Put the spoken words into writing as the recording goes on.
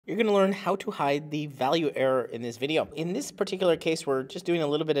You're going to learn how to hide the value error in this video. In this particular case, we're just doing a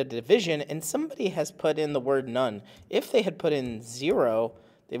little bit of division, and somebody has put in the word none. If they had put in 0,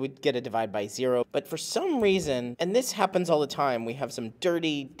 they would get a divide by 0. But for some reason, and this happens all the time, we have some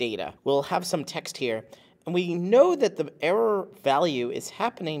dirty data. We'll have some text here, and we know that the error value is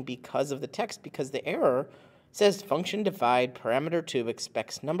happening because of the text, because the error says function divide parameter 2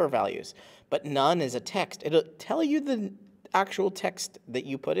 expects number values. But none is a text. It'll tell you the actual text that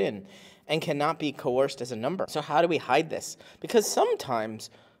you put in and cannot be coerced as a number. So how do we hide this? Because sometimes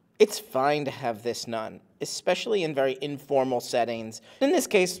it's fine to have this none, especially in very informal settings. In this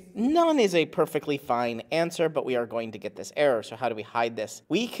case, none is a perfectly fine answer, but we are going to get this error. So how do we hide this?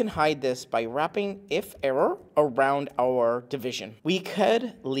 We can hide this by wrapping if error around our division. We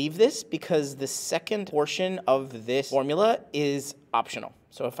could leave this because the second portion of this formula is optional.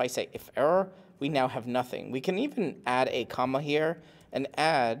 So if I say if error, we now have nothing. We can even add a comma here and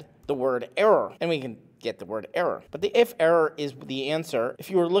add the word error, and we can get the word error. But the if error is the answer if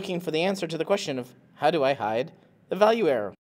you were looking for the answer to the question of how do I hide the value error?